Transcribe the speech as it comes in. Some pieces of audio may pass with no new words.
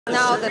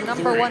Now, the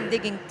 #1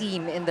 digging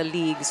team in the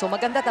league. So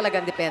maganda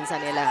talagang depensa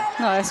nila.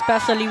 No,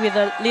 especially with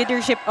the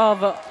leadership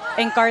of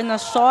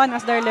Encarnacion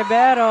as their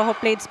libero, who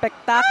played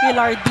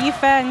spectacular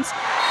defense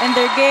in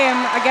their game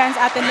against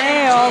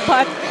Ateneo,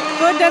 but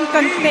couldn't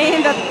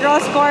contain that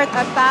cross-court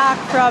attack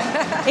from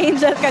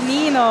Angel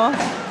Canino.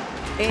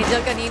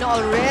 Angel Canino,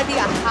 already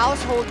a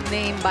household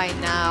name by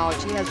now.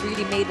 She has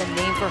really made a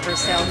name for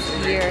herself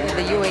here in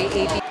the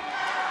UAAP.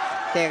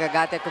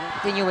 Teragate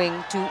continuing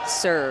to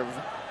serve.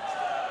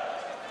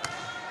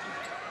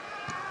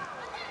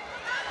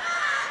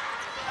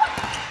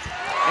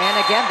 And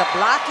again, the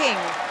blocking,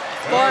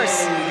 of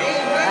course,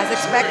 as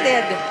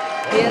expected.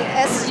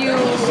 DLSU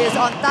is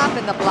on top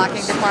in the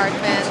blocking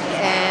department,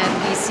 and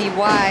we see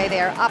why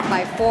they are up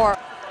by 4.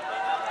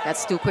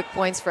 That's 2 quick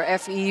points for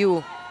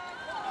FEU.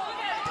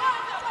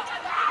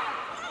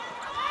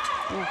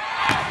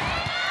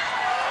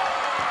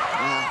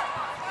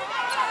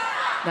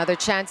 Another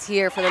chance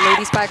here for the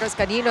Lady Spikers.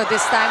 Canino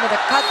this time with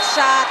a cut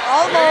shot.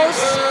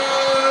 Almost.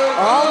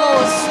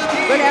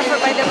 Good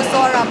effort by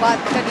Devasora, but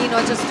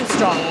Canino just too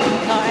strong.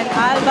 And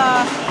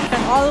Alba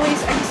can always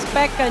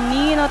expect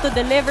Canino to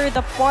deliver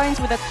the points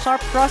with a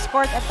sharp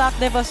cross-court attack.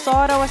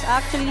 Devasora was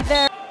actually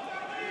there.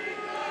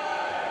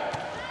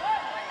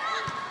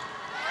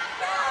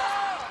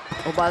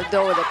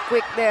 Ubaldo with a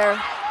quick there.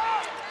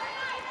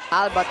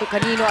 Alba to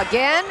Canino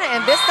again,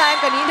 and this time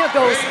Canino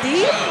goes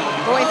deep,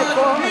 going to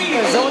go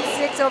zone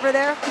 6 over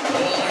there.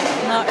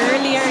 No,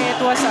 earlier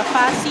it was a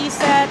fast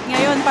set.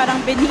 Ngayon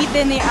parang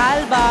binite ni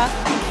Alba.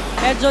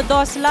 Medyo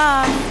dos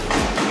lang.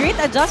 Great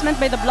adjustment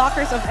by the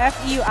blockers of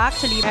FEU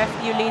actually.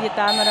 FEU Lady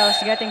Tamara was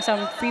getting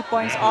some free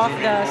points off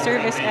the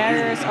service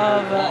errors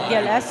of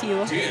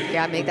DLSU.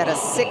 Yeah, make that a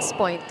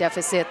 6-point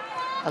deficit.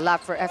 A lot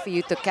for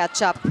FEU to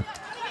catch up.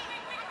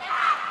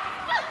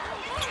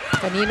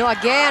 Canino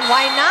again,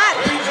 why not?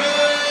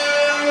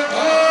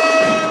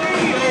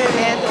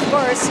 And of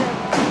course,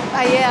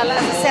 Ayel,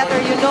 as a setter,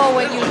 you know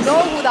when you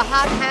know who the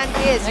hot hand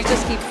is, you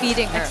just keep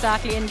feeding her.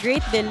 Exactly, and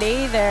great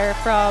delay there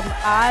from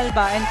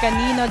Alba, and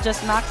Canino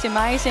just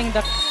maximizing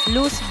the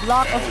loose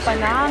block of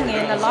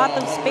Panangin. A lot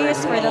of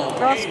space for the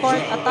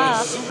cross-court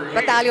attack.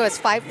 Batalio is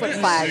 5'5".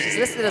 She's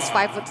listed as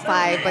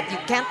 5'5", but you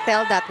can't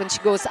tell that when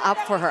she goes up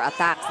for her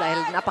attacks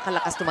dahil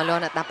napakalakas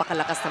tumalon at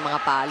napakalakas ng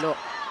mga palo.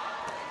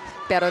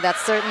 Pero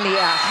that's certainly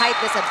a height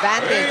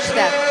disadvantage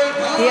that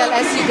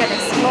DLSU can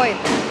exploit.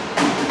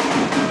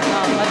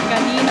 But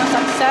Canino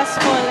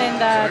successful in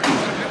that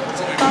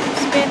top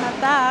spin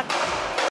attack.